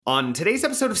On today's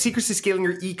episode of Secrets to Scaling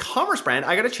Your E-commerce Brand,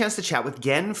 I got a chance to chat with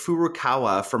Gen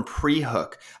Furukawa from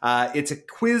Prehook. It's a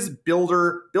quiz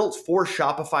builder built for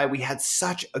Shopify. We had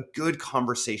such a good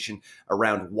conversation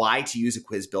around why to use a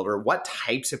quiz builder, what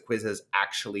types of quizzes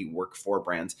actually work for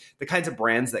brands, the kinds of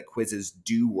brands that quizzes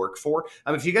do work for.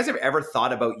 If you guys have ever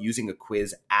thought about using a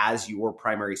quiz as your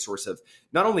primary source of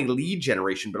not only lead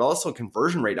generation, but also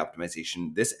conversion rate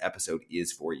optimization, this episode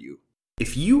is for you.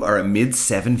 If you are a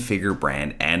mid-7-figure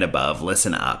brand and above,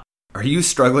 listen up. Are you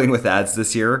struggling with ads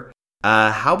this year?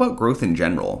 How about growth in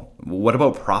general? What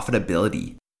about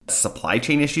profitability? Supply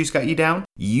chain issues got you down?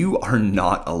 You are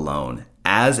not alone.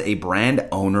 As a brand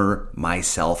owner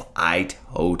myself, I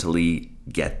totally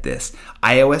get this.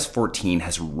 iOS 14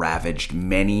 has ravaged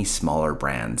many smaller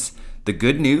brands. The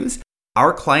good news?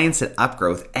 Our clients at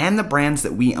Upgrowth and the brands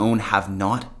that we own have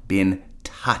not been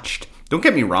touched. Don't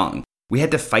get me wrong. We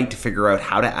had to fight to figure out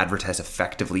how to advertise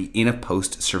effectively in a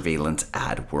post-surveillance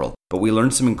ad world. But we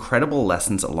learned some incredible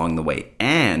lessons along the way,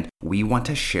 and we want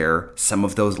to share some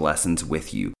of those lessons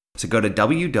with you. So go to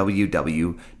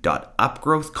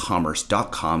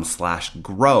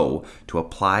www.upgrowthcommerce.com/grow to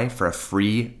apply for a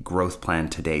free growth plan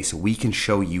today so we can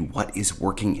show you what is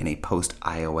working in a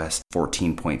post-iOS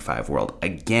 14.5 world.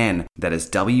 Again, that is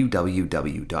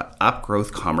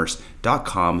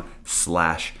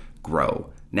www.upgrowthcommerce.com/grow.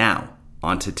 Now,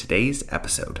 on to today's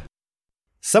episode.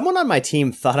 Someone on my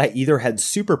team thought I either had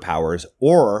superpowers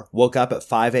or woke up at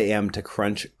 5 a.m. to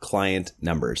crunch client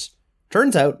numbers.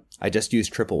 Turns out I just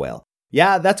used Triple Whale.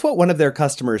 Yeah, that's what one of their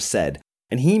customers said,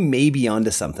 and he may be onto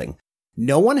something.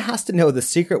 No one has to know the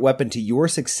secret weapon to your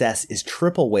success is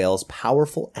Triple Whale's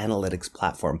powerful analytics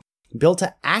platform, built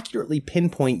to accurately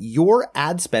pinpoint your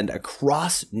ad spend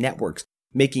across networks,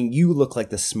 making you look like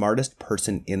the smartest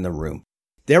person in the room.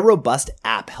 Their robust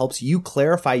app helps you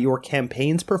clarify your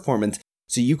campaign's performance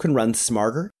so you can run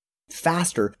smarter,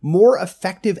 faster, more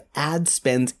effective ad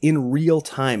spends in real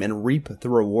time and reap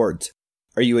the rewards.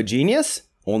 Are you a genius?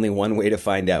 Only one way to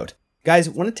find out.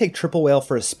 Guys, want to take Triple Whale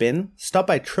for a spin? Stop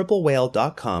by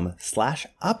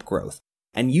triplewhale.com/upgrowth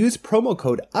and use promo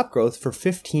code UPGROWTH for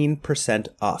 15%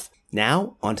 off.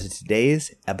 Now, on to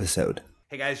today's episode.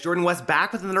 Hey guys, Jordan West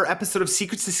back with another episode of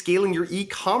Secrets to Scaling Your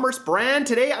E-commerce Brand.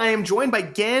 Today I am joined by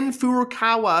Gen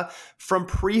Furukawa from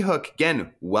Prehook.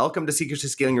 Gen, welcome to Secrets to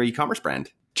Scaling Your E-commerce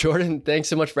Brand. Jordan, thanks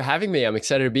so much for having me. I'm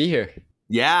excited to be here.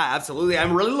 Yeah, absolutely.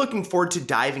 I'm really looking forward to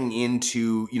diving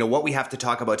into, what we have to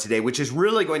talk about today, which is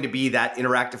really going to be that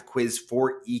interactive quiz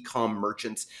for e-com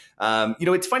merchants.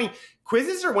 It's funny.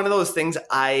 Quizzes are one of those things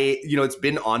it's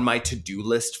been on my to-do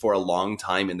list for a long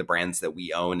time in the brands that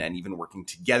we own and even working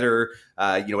together,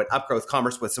 at Upgrowth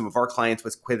Commerce with some of our clients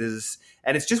with quizzes.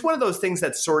 And it's just one of those things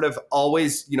that's sort of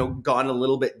always, gone a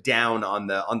little bit down on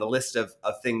the list of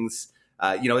things.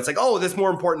 It's like, oh, this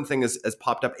more important thing has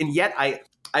popped up. And yet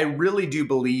I really do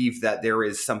believe that there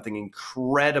is something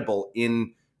incredible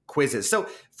in quizzes. So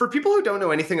for people who don't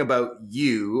know anything about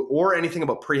you or anything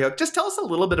about Prehook, just tell us a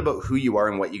little bit about who you are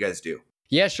and what you guys do.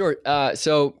 Yeah, sure.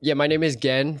 My name is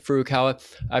Gen Furukawa.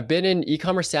 I've been in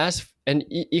e-commerce SaaS and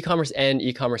e-commerce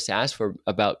SaaS for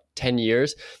about 10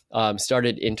 years.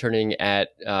 Started interning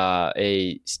at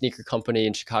a sneaker company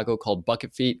in Chicago called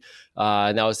Bucket Feet.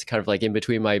 And that was kind of like in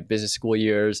between my business school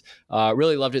years.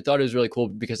 Really loved it. Thought it was really cool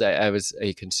because I was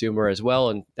a consumer as well.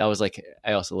 And that was I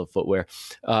also love footwear.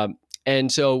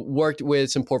 And so worked with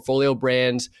some portfolio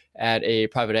brands at a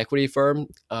private equity firm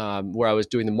where I was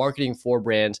doing the marketing for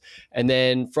brands. And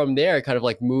then from there, I kind of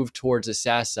moved towards the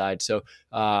SaaS side. So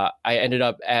I ended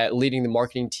up leading the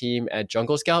marketing team at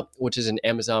Jungle Scout, which is an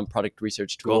Amazon product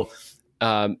research tool.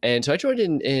 Cool. And so I joined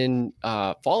in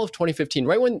fall of 2015,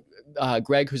 right when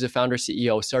Greg, who's the founder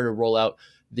CEO, started to roll out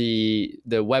the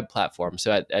web platform.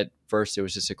 So at first it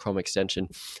was just a Chrome extension.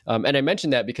 And I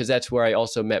mentioned that because that's where I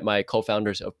also met my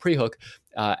co-founders of Prehook,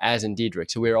 Az and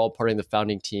Diedrich. So we were all part of the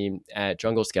founding team at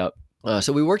Jungle Scout.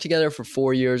 So we worked together for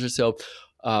 4 years or so.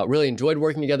 Really enjoyed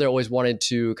working together. Always wanted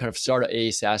to kind of start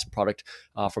a SaaS product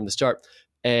from the start.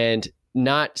 And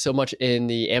not so much in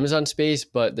the Amazon space,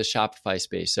 but the Shopify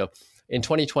space. So in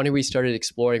 2020, we started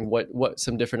exploring what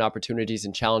some different opportunities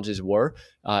and challenges were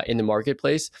in the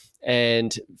marketplace,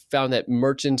 and found that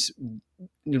merchants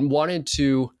wanted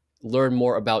to learn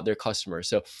more about their customers.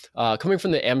 So coming from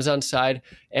the Amazon side,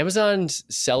 Amazon's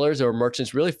sellers or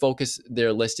merchants really focus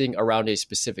their listing around a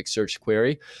specific search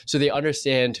query. So they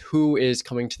understand who is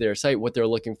coming to their site, what they're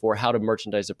looking for, how to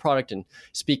merchandise the product, and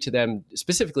speak to them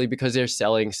specifically because they're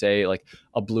selling, say, like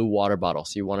a blue water bottle.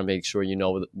 So you want to make sure you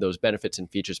know those benefits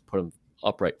and features, put them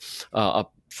up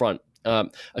front. A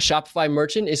Shopify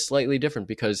merchant is slightly different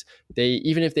because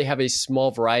even if they have a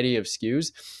small variety of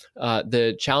SKUs,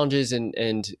 the challenges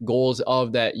and goals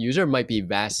of that user might be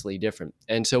vastly different.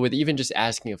 And so with even just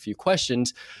asking a few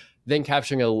questions, then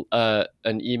capturing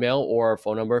an email or a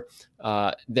phone number,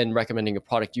 then recommending a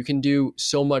product, you can do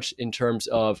so much in terms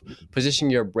of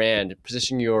positioning your brand,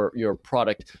 positioning your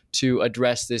product to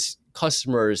address this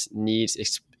customer's needs,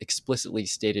 explicitly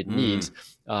stated needs.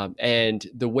 And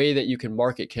the way that you can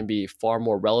market can be far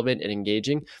more relevant and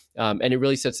engaging. And it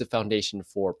really sets the foundation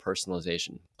for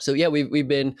personalization. So yeah, we've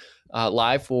been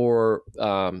live for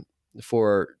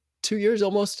 2 years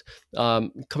almost,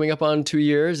 coming up on 2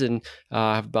 years, and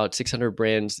have about 600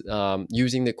 brands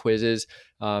using the quizzes.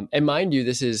 And mind you,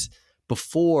 this is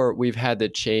before we've had the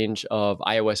change of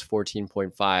iOS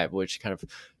 14.5, which kind of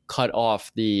cut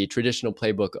off the traditional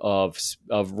playbook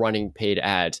of running paid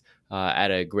ads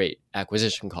at a great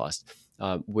acquisition cost,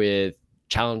 with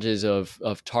challenges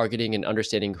of targeting and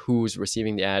understanding who's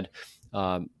receiving the ad.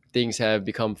 Things have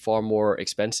become far more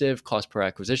expensive. Cost per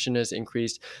acquisition has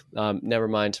increased. Never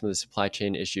mind some of the supply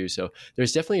chain issues. So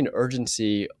there's definitely an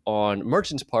urgency on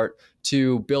merchants' part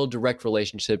to build direct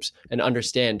relationships and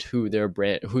understand who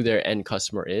their end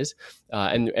customer is.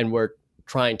 And we're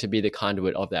trying to be the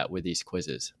conduit of that with these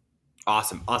quizzes.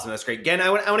 Awesome. That's great. Again, I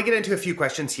want to get into a few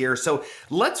questions here. So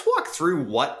let's walk through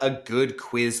what a good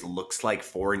quiz looks like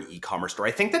for an e-commerce store.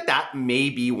 I think that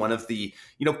may be one of the,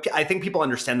 I think people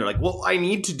understand. They're like, well, I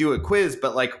need to do a quiz,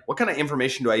 but like, what kind of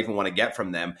information do I even want to get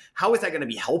from them? How is that going to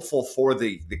be helpful for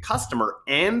the customer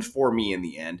and for me in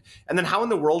the end? And then how in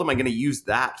the world am I going to use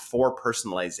that for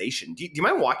personalization? Do you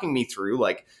mind walking me through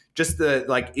like just the,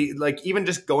 like even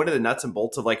just go into the nuts and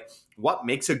bolts of like, what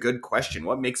makes a good question?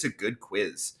 What makes a good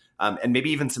quiz? And maybe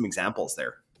even some examples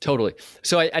there. Totally.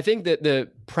 So I think that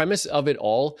the premise of it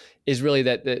all is really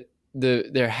that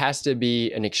there has to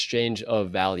be an exchange of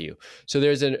value. So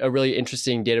there's a really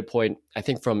interesting data point, I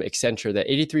think from Accenture, that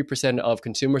 83% of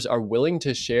consumers are willing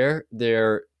to share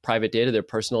their private data, their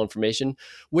personal information,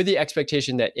 with the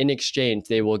expectation that in exchange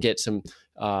they will get some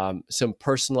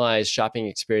personalized shopping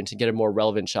experience and get a more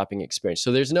relevant shopping experience.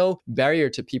 So there's no barrier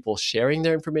to people sharing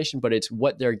their information, but it's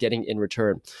what they're getting in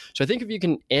return. So I think if you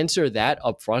can answer that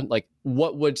up front, like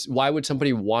why would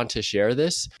somebody want to share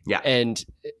this? Yeah. And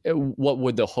what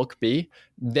would the hook be?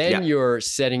 Then you're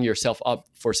setting yourself up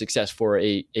for success for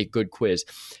a good quiz.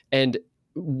 And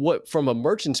what from a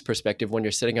merchant's perspective, when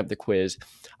you're setting up the quiz,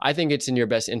 I think it's in your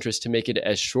best interest to make it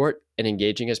as short and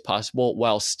engaging as possible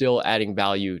while still adding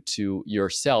value to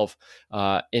yourself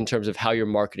in terms of how you're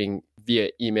marketing via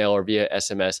email or via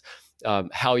SMS,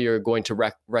 how you're going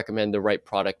to recommend the right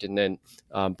product, and then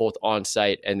both on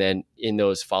site and then in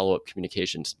those follow-up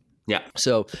communications. Yeah.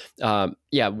 So,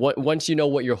 once you know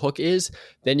what your hook is,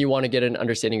 then you want to get an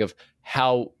understanding of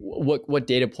what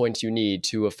data points you need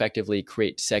to effectively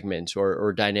create segments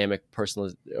or dynamic personal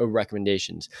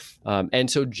recommendations. And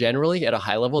so generally at a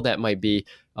high level, that might be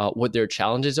what their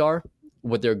challenges are,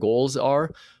 what their goals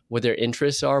are, what their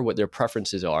interests are, what their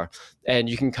preferences are. And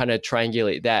you can kind of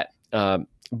triangulate that.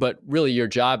 But really your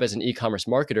job as an e-commerce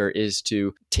marketer is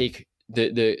to take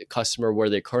the customer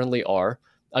where they currently are,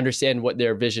 understand what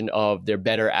their vision of their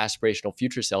better aspirational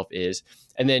future self is.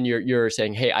 And then you're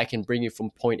saying, hey, I can bring you from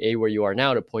point A where you are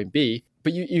now to point B,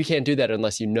 but you can't do that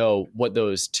unless you know what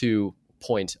those 2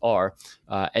 points are.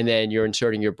 And then you're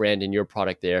inserting your brand and your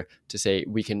product there to say,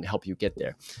 we can help you get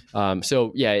there.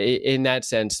 In that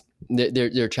sense,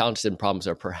 their challenges and problems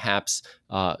are perhaps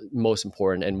most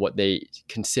important and what they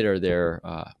consider their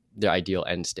ideal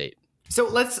end state. So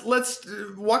let's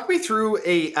walk me through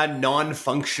a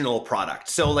non-functional product.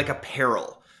 So like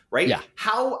apparel, right? Yeah.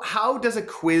 How does a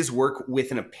quiz work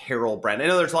with an apparel brand? I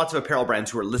know there's lots of apparel brands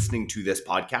who are listening to this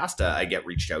podcast. I get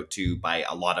reached out to by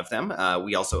a lot of them.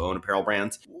 We also own apparel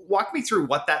brands. Walk me through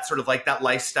what that sort of like that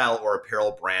lifestyle or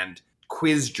apparel brand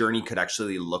quiz journey could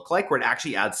actually look like, where it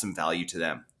actually adds some value to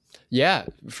them. Yeah,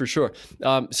 for sure.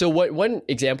 So one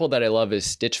example that I love is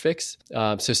Stitch Fix.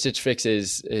 So Stitch Fix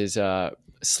is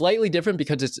slightly different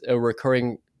because it's a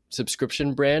recurring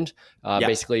subscription brand.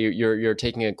 Basically, you're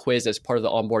taking a quiz as part of the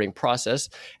onboarding process,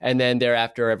 and then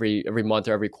thereafter, every month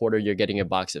or every quarter, you're getting a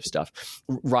box of stuff.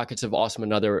 Rockets of Awesome,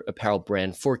 another apparel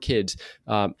brand for kids.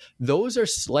 Those are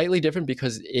slightly different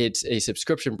because it's a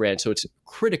subscription brand, so it's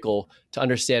critical to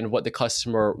understand what the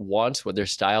customer wants, what their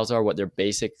styles are, what their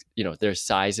basic, their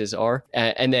sizes are,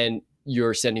 and then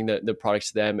you're sending the products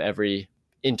to them every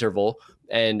interval,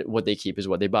 and what they keep is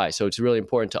what they buy. So it's really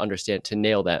important to understand, to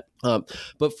nail that.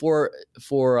 But for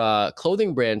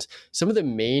clothing brands, some of the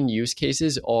main use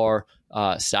cases are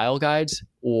style guides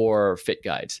or fit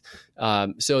guides.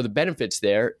 So the benefits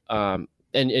there,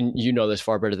 and you know this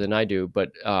far better than I do,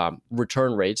 but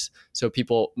return rates. So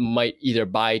people might either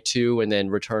buy two and then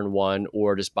return one,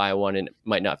 or just buy one and it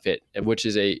might not fit, which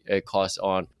is a cost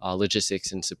on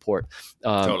logistics and support.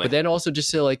 Totally. But then also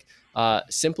just to like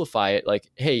simplify it, like,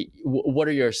 hey, what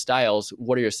are your styles?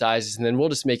 What are your sizes? And then we'll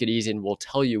just make it easy and we'll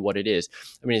tell you what it is.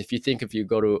 I mean, if you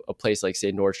go to a place like,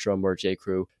 say, Nordstrom or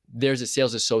J.Crew, there's a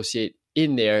sales associate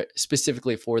in there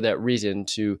specifically for that reason,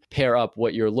 to pair up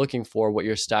what you're looking for, what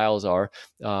your styles are,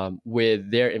 with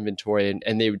their inventory.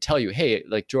 And they would tell you, hey,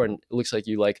 like, Jordan, it looks like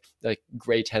you like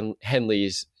gray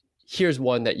Henleys. Here's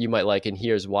one that you might like, and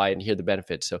here's why, and here are the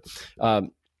benefits. So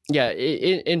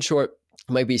in short,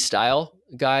 it might be style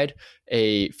guide,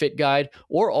 a fit guide,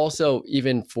 or also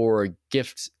even for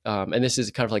gifts. And this is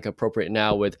kind of like appropriate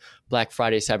now with Black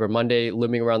Friday, Cyber Monday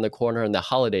looming around the corner, and the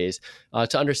holidays,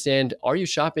 to understand, are you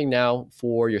shopping now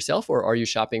for yourself, or are you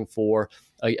shopping for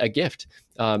a gift?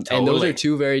 Totally. And those are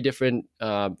two very different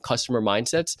customer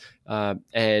mindsets,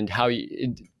 and how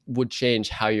it would change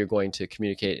how you're going to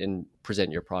communicate and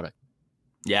present your product.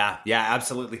 Yeah,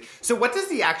 absolutely. So what does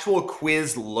the actual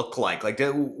quiz look like? Like,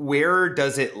 where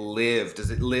does it live?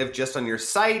 Does it live just on your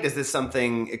site? Is this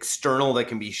something external that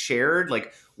can be shared?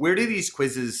 Like, where do these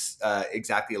quizzes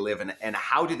exactly live, and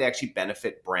how do they actually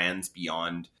benefit brands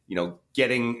beyond,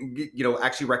 getting,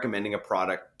 actually recommending a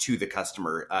product to the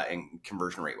customer and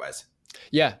conversion rate wise?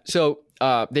 Yeah, so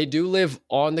they do live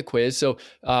on the quiz. So,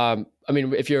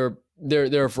 if you're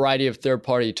there are a variety of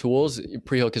third-party tools.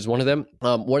 Prehook is one of them.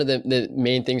 One of the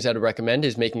main things I'd recommend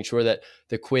is making sure that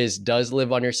the quiz does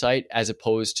live on your site, as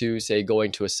opposed to, say,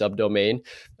 going to a subdomain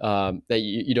that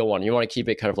you don't want. You want to keep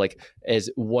it kind of like as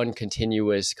one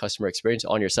continuous customer experience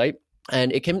on your site.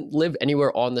 And it can live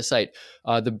anywhere on the site.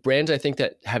 The brands I think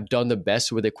that have done the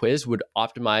best with a quiz would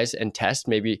optimize and test,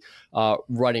 maybe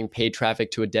running paid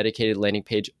traffic to a dedicated landing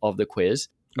page of the quiz.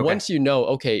 Okay. Once you know,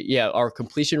 okay, yeah, our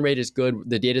completion rate is good,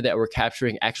 the data that we're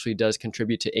capturing actually does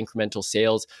contribute to incremental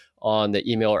sales on the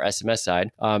email or SMS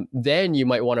side, then you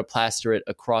might want to plaster it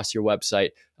across your website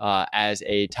as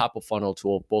a top of funnel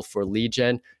tool, both for lead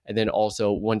gen, and then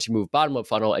also once you move bottom of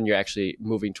funnel and you're actually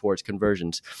moving towards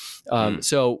conversions.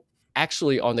 So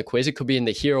actually on the quiz, it could be in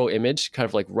the hero image, kind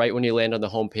of like right when you land on the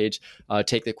homepage,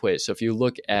 take the quiz. So if you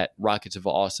look at Rockets of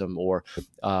Awesome or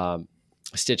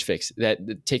Stitch Fix,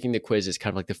 that taking the quiz is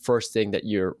kind of like the first thing that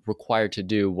you're required to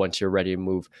do once you're ready to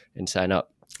move and sign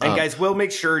up. And guys, we'll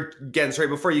make sure, again, sorry,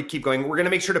 before you keep going, we're going to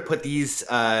make sure to put these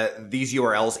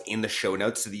URLs in the show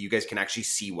notes so that you guys can actually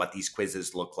see what these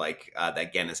quizzes look like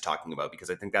that Gen is talking about, because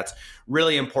I think that's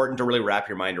really important to really wrap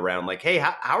your mind around, like, hey,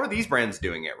 how are these brands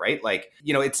doing it, right? Like,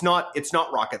 it's not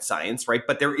rocket science, right?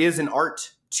 But there is an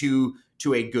art to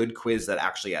a good quiz that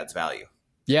actually adds value.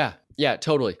 Yeah,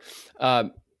 totally.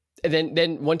 And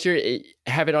then once you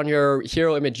have it on your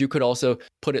hero image, you could also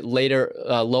put it later,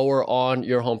 lower on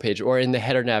your homepage or in the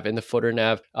header nav, in the footer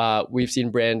nav. We've seen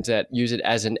brands that use it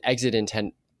as an exit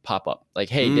intent pop-up. Like,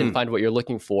 hey, didn't find what you're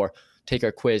looking for, take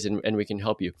our quiz and we can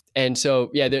help you. And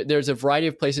so, there's a variety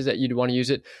of places that you'd want to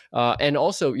use it. And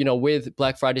also, with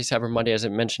Black Friday, Cyber Monday, as I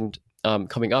mentioned,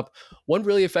 coming up, one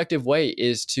really effective way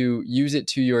is to use it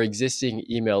to your existing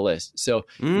email list. So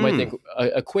you might think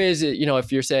a quiz,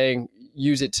 if you're saying,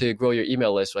 use it to grow your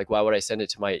email list, like, why would I send it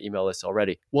to my email list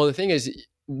already? Well, the thing is,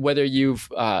 whether you've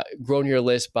grown your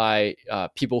list by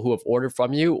people who have ordered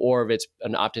from you, or if it's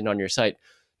an opt-in on your site,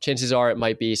 chances are it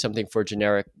might be something for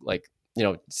generic, like,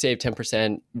 save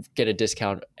 10%, get a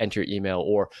discount, enter your email,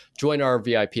 or join our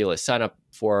VIP list, sign up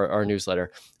for our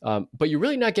newsletter. But you're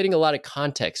really not getting a lot of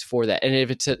context for that. And if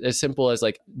it's as simple as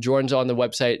like, Jordan's on the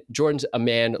website, Jordan's a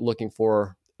man looking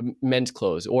for men's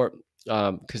clothes, or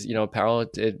because apparel,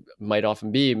 it might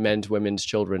often be men's, women's,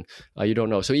 children. You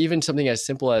don't know. So even something as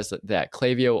simple as that.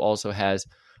 Klaviyo also has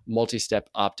multi-step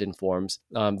opt-in forms.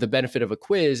 The benefit of a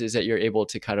quiz is that you're able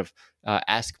to kind of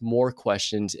ask more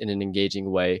questions in an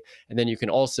engaging way, and then you can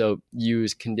also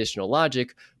use conditional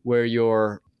logic where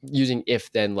you're using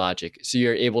if-then logic. So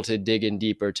you're able to dig in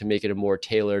deeper to make it a more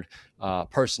tailored,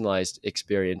 personalized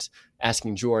experience,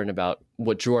 asking Jordan about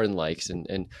what Jordan likes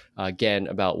and again,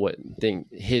 about what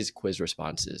his quiz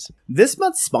response is. This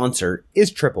month's sponsor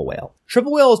is Triple Whale.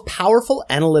 Triple Whale's powerful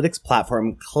analytics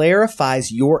platform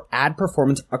clarifies your ad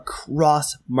performance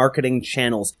across marketing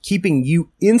channels, keeping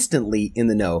you instantly in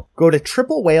the know. Go to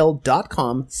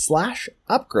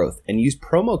triplewhale.com/upgrowth and use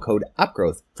promo code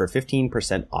upgrowth for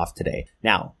 15% off today.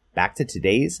 Now, back to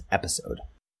today's episode.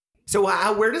 So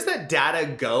where does that data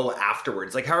go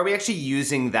afterwards? Like, how are we actually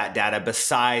using that data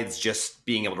besides just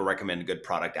being able to recommend a good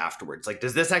product afterwards? Like,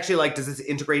 does this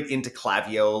integrate into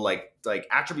Klaviyo, like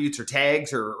attributes or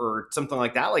tags or something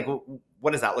like that? Like,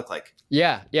 what does that look like?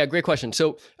 Yeah, great question.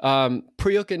 So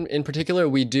Prehook in particular,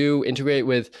 we do integrate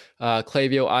with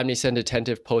Klaviyo, Omnisend,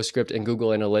 Attentive, PostScript, and Google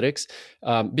Analytics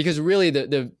because really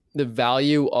the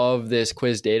value of this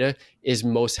quiz data is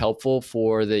most helpful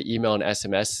for the email and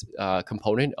SMS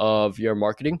component of your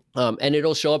marketing. And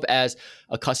it'll show up as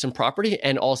a custom property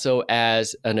and also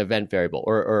as an event variable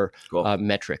or Cool.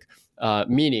 Metric.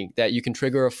 Meaning that you can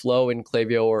trigger a flow in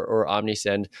Klaviyo or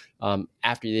Omnisend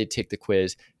after they take the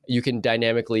quiz. You can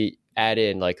dynamically add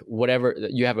in like whatever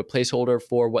you have a placeholder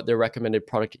for what their recommended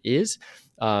product is.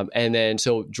 And then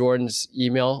so Jordan's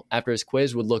email after his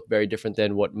quiz would look very different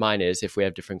than what mine is if we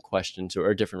have different questions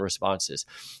or different responses.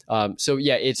 So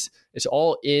yeah, it's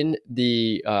all in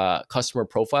the customer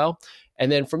profile.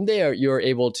 And then from there, you're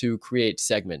able to create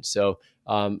segments. So,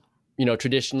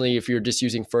 traditionally, if you're just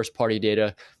using first party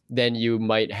data, then you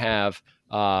might have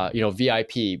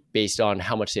VIP based on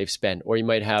how much they've spent, or you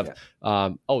might have,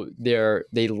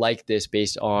 they like this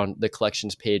based on the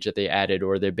collections page that they added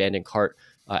or their abandoned cart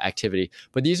activity.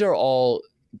 But these are all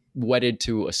wedded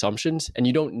to assumptions, and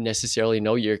you don't necessarily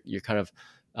know. You're kind of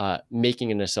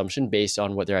making an assumption based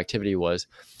on what their activity was.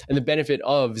 And the benefit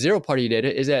of zero party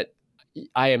data is that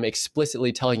I am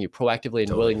explicitly telling you, proactively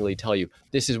and willingly tell you,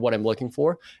 this is what I'm looking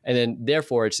for. And then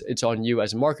therefore it's on you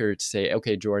as a marketer to say,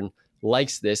 okay, Jordan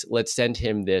likes this, let's send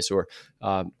him this, or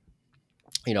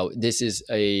this is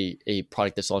a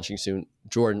product that's launching soon.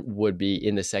 Jordan would be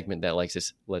in the segment that likes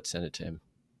this, let's send it to him.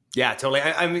 Yeah, totally.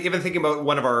 I'm even thinking about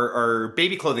one of our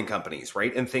baby clothing companies,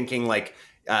 right? And thinking like,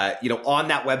 on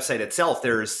that website itself,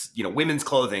 there's, women's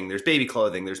clothing, there's baby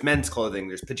clothing, there's men's clothing,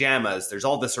 there's pajamas, there's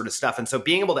all this sort of stuff. And so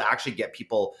being able to actually get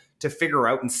people to figure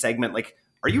out and segment, like,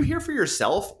 are you here for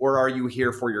yourself or are you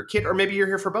here for your kid? Or maybe you're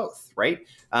here for both, right?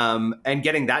 And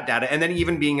getting that data, and then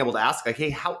even being able to ask like, hey,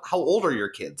 how old are your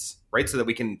kids, right? So that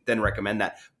we can then recommend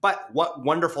that. But what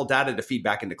wonderful data to feed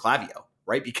back into Klaviyo,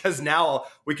 right? Because now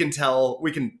we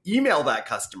can email that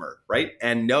customer, right?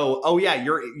 And know, oh yeah,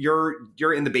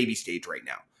 you're in the baby stage right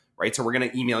now, right? So we're going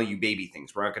to email you baby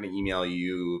things. We're not going to email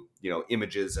you,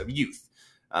 images of youth.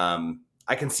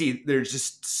 I can see there's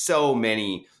just so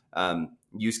many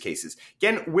use cases.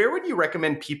 Again, where would you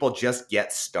recommend people just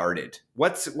get started?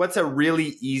 What's a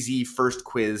really easy first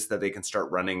quiz that they can start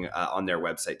running on their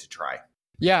website to try?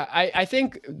 Yeah, I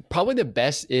think probably the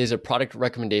best is a product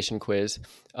recommendation quiz.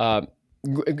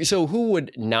 So who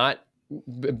would not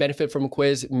benefit from a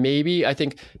quiz? Maybe I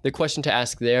think the question to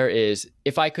ask there is,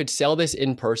 if I could sell this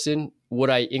in person, would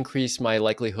I increase my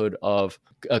likelihood of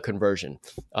a conversion?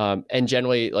 And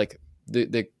generally, like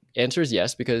the answer is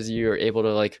yes, because you're able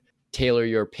to like tailor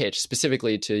your pitch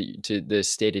specifically to the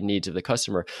stated needs of the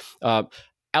customer.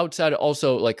 Outside,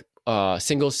 also like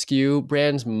single SKU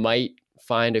brands might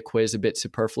find a quiz a bit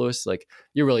superfluous. Like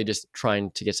you're really just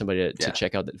trying to get somebody to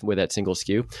check out with that single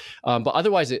SKU. But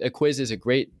otherwise, a quiz is a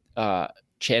great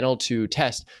channel to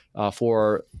test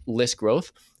for list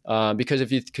growth. Because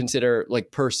if you consider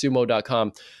like per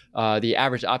sumo.com, the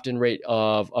average opt-in rate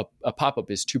of a pop-up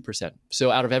is 2%.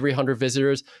 So out of every 100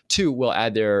 visitors, 2 will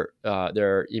add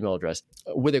their email address.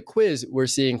 With a quiz, we're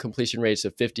seeing completion rates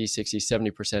of 50, 60,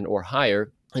 70% or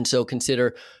higher. And so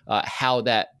consider how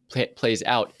that plays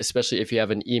out, especially if you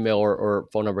have an email or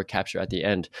phone number capture at the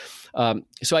end.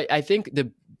 So I think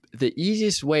the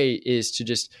easiest way is to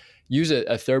just use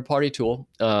a third-party tool.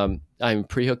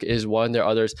 Prehook is one. There are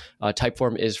others.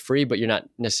 Typeform is free, but you're not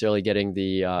necessarily getting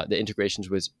the integrations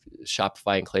with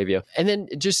Shopify and Klaviyo. And then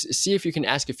just see if you can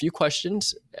ask a few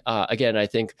questions. Again, I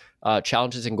think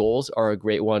challenges and goals are a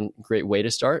great way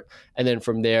to start. And then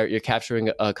from there, you're capturing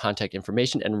contact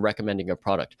information and recommending a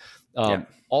product.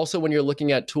 Also, when you're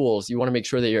looking at tools, you want to make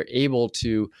sure that you're able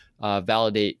to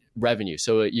validate revenue.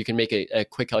 So you can make a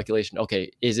quick calculation. Okay,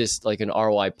 is this like an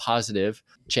ROI positive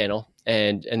channel?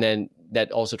 And then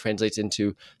that also translates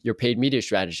into your paid media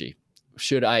strategy.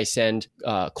 Should I send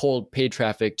cold paid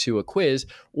traffic to a quiz,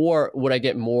 or would I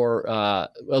get more a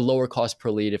lower cost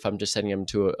per lead if I'm just sending them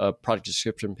to a product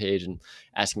description page and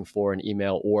asking for an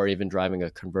email, or even driving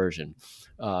a conversion?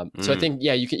 So I think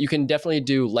you can definitely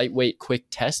do lightweight, quick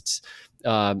tests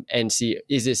and see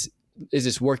is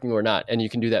this working or not, and you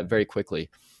can do that very quickly,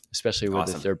 especially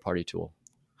with a third party tool.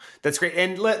 That's great.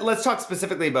 And let's talk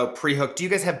specifically about Prehook. Do you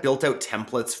guys have built out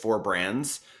templates for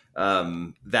brands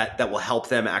that will help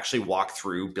them actually walk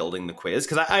through building the quiz?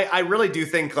 Because I really do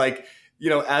think, like,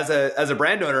 as a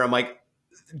brand owner, I'm like,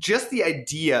 just the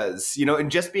ideas,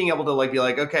 and just being able to like be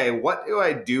like, okay, what do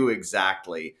I do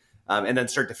exactly? and then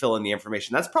start to fill in the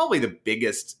information. That's probably the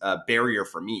biggest barrier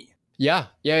for me.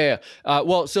 Yeah.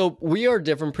 Well, so we are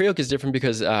different. Prehook is different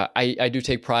because I do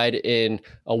take pride in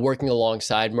working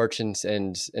alongside merchants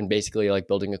and basically like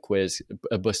building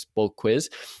a bespoke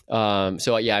quiz.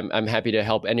 So yeah, I'm happy to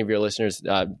help any of your listeners.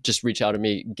 Just reach out to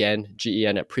me, Gen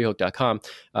at prehook.com.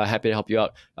 Happy to help you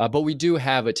out. But we do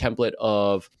have a template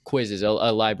of quizzes, a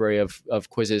library of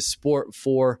quizzes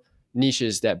for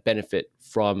niches that benefit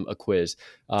from a quiz.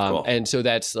 Cool. And so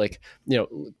that's like,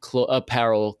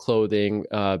 apparel, clothing,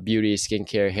 beauty,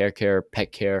 skincare, hair care,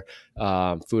 pet care,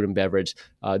 food and beverage.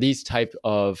 These type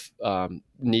of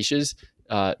niches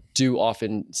do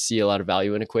often see a lot of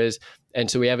value in a quiz.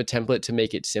 And so we have a template to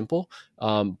make it simple.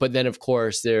 But then of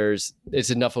course it's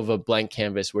enough of a blank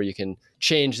canvas where you can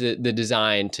change the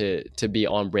design to be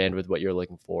on brand with what you're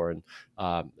looking for. And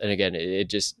again, it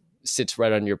just sits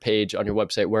right on your page, on your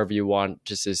website, wherever you want,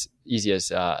 just as easy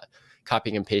as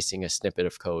copying and pasting a snippet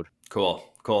of code. Cool.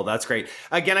 That's great.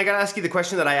 Again, I got to ask you the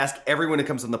question that I ask everyone who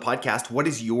comes on the podcast. What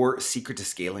is your secret to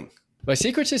scaling? My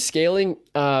secret to scaling,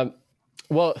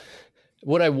 well,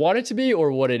 what I want it to be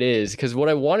or what it is, because what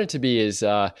I want it to be is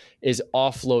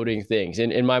offloading things.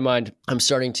 In my mind, I'm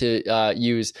starting to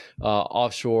use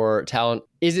offshore talent.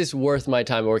 Is this worth my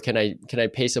time, or can I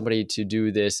pay somebody to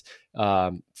do this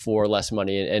for less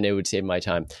money and it would save my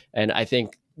time? And I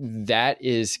think that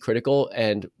is critical.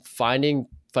 And finding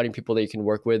people that you can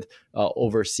work with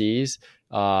overseas,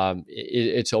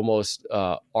 it's almost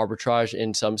arbitrage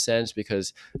in some sense,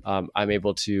 because I'm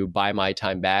able to buy my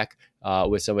time back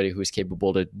with somebody who's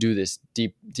capable to do this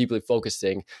deeply focused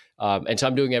thing. And so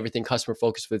I'm doing everything customer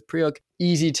focused with Prehook.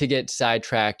 Easy to get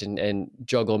sidetracked and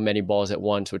juggle many balls at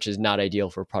once, which is not ideal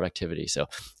for productivity. So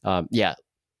yeah,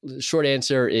 short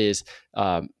answer is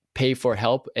pay for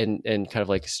help and kind of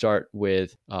like start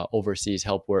with overseas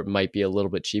help where it might be a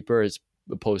little bit cheaper, as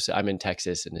opposed to I'm in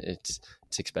Texas and it's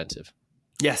expensive.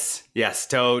 Yes,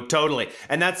 totally.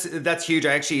 And that's huge.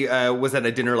 I actually was at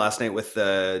a dinner last night with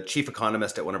the chief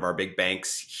economist at one of our big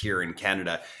banks here in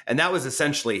Canada. And that was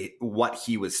essentially what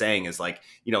he was saying is like,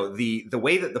 the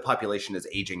way that the population is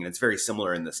aging, and it's very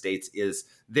similar in the States, is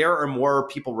there are more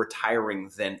people retiring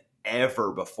than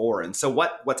ever before. And so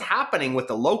what's happening with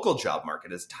the local job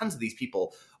market is tons of these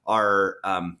people are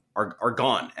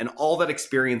gone, and all that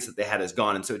experience that they had is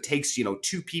gone. And so it takes,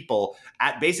 two people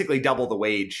at basically double the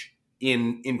wage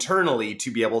internally to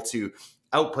be able to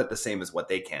output the same as what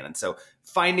they can. And so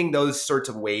finding those sorts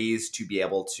of ways to be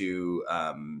able to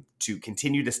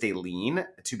continue to stay lean,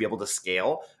 to be able to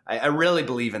scale, I really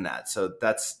believe in that. So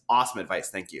that's awesome advice.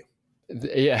 Thank you.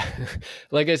 Yeah.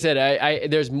 Like I said, I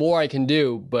there's more I can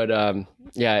do, but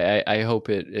I hope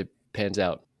it pans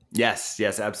out. Yes,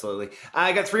 absolutely.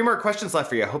 I got 3 more questions left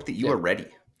for you. I hope that you are ready.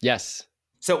 Yes.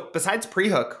 So besides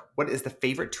Prehook, what is the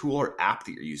favorite tool or app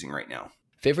that you're using right now?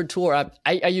 Favorite tool or app?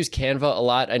 I use Canva a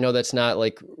lot. I know that's not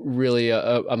like really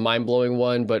a mind-blowing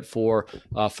one, but for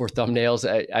thumbnails,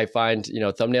 I find,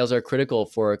 thumbnails are critical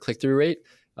for a click-through rate.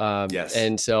 Yes.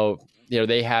 And so,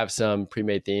 they have some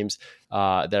pre-made themes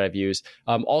that I've used.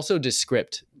 Also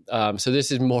Descript. So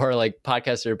this is more like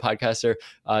podcaster.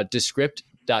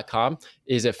 Descript.com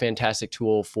is a fantastic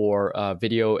tool for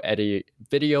video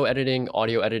editing,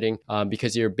 audio editing,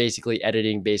 because you're basically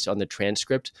editing based on the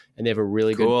transcript, and they have a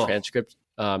really good transcript.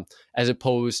 As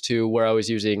opposed to where I was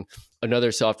using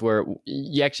another software,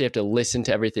 you actually have to listen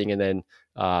to everything and then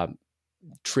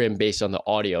trim based on the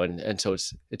audio, and so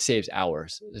it saves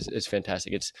hours. It's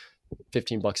fantastic. It's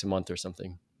 $15 a month or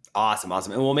something. Awesome.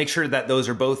 And we'll make sure that those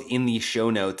are both in the show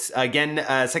notes. Again,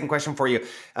 second question for you.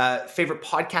 Favorite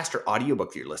podcast or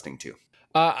audiobook that you're listening to?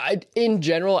 In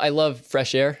general, I love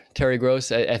Fresh Air, Terry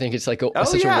Gross. I think it's like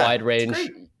such a wide range.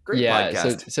 Great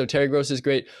podcast. So Terry Gross is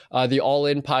great. The All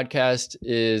In podcast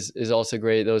is also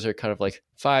great. Those are kind of like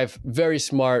 5 very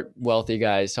smart, wealthy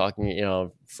guys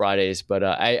talking, Fridays. But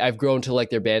I've grown to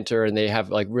like their banter, and they have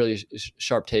like really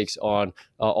sharp takes on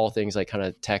all things like kind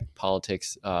of tech,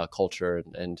 politics, culture,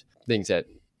 and things that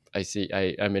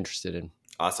I'm interested in.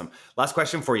 Awesome. Last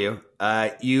question for you.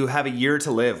 You have a year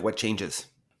to live. What changes?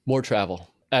 More travel.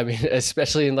 I mean,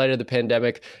 especially in light of the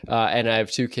pandemic, and I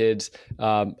have 2 kids.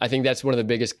 I think that's one of the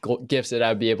biggest gifts that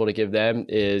I'd be able to give them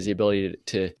is the ability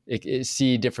to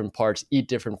see different parts, eat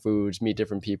different foods, meet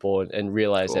different people, and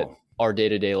realize that our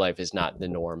day-to-day life is not the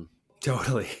norm.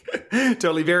 Totally.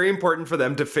 Very important for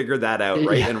them to figure that out,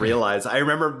 right? Yeah. And realize. I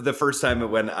remember the first time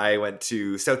when I went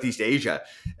to Southeast Asia,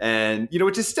 and,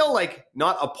 which is still like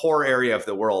not a poor area of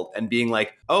the world, and being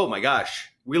like, oh my gosh,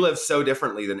 we live so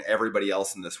differently than everybody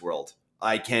else in this world.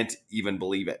 I can't even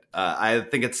believe it. I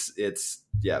think it's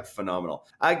phenomenal.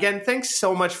 Again, thanks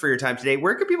so much for your time today.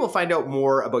 Where can people find out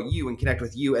more about you and connect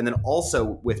with you, and then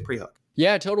also with Prehook?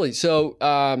 Yeah, totally. So,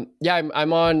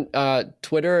 I'm on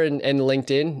Twitter and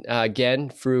LinkedIn. Gen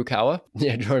Furukawa.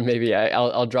 Yeah, Jordan, maybe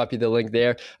I'll drop you the link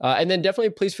there. And then definitely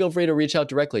please feel free to reach out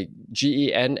directly,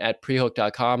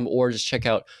 gen@prehook.com, or just check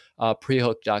out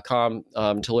prehook.com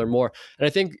to learn more. And I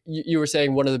think you were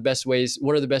saying what are the best ways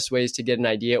to get an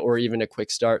idea or even a quick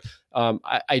start.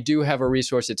 I do have a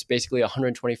resource. It's basically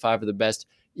 125 of the best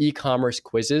e-commerce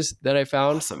quizzes that I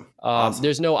found. Awesome.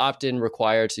 There's no opt-in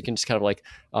required, so you can just kind of like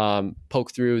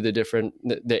poke through the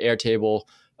Airtable,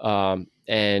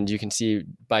 and you can see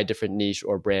by different niche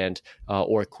or brand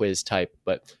or quiz type.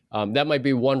 But that might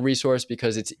be one resource,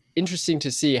 because it's interesting to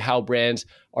see how brands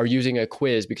are using a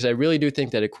quiz, because I really do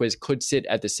think that a quiz could sit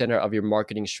at the center of your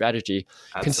marketing strategy,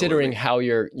 considering how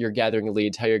you're gathering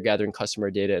leads, how you're gathering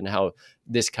customer data, and how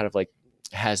this kind of like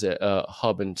has a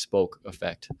hub and spoke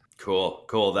effect.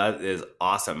 Cool. That is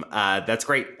awesome. That's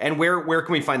great. And where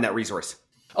can we find that resource?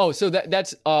 Oh, so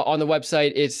that's on the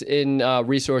website. It's in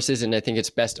resources, and I think it's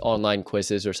best online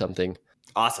quizzes or something.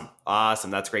 Awesome.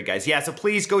 That's great, guys. Yeah, so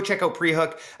please go check out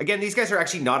Prehook. Again, these guys are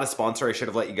actually not a sponsor. I should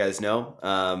have let you guys know.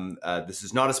 This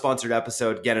is not a sponsored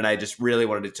episode. Gen and I just really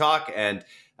wanted to talk and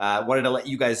wanted to let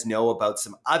you guys know about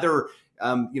some other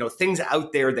things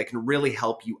out there that can really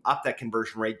help you up that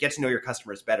conversion rate, get to know your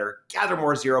customers better, gather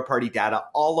more zero-party data,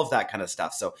 all of that kind of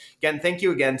stuff. So again, thank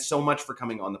you again so much for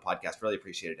coming on the podcast. Really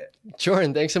appreciated it.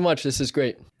 Jordan, thanks so much. This is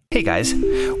great. Hey guys,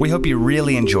 we hope you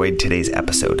really enjoyed today's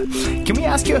episode. Can we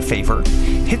ask you a favor?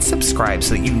 Hit subscribe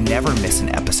so that you never miss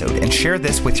an episode, and share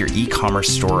this with your e-commerce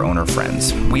store owner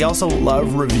friends. We also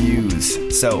love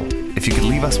reviews. So if you could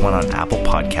leave us one on Apple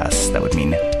Podcasts, that would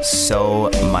mean so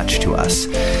much to us.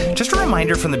 Just a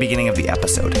reminder from the beginning of the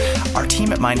episode, our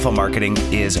team at Mindful Marketing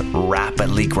is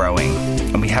rapidly growing,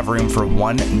 and we have room for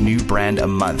one new brand a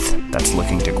month that's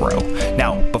looking to grow.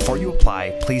 Now, before you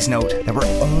apply, please note that we're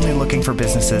only looking for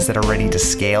businesses that are ready to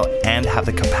scale and have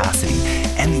the capacity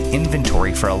and the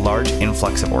inventory for a large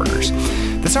influx of orders.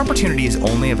 This opportunity is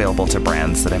only available to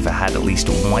brands that have had at least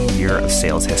 1 year of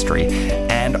sales history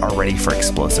and are ready for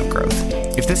explosive growth.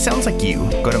 If this sounds like you,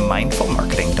 go to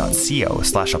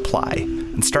mindfulmarketing.co/apply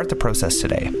and start the process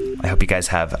today. I hope you guys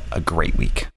have a great week.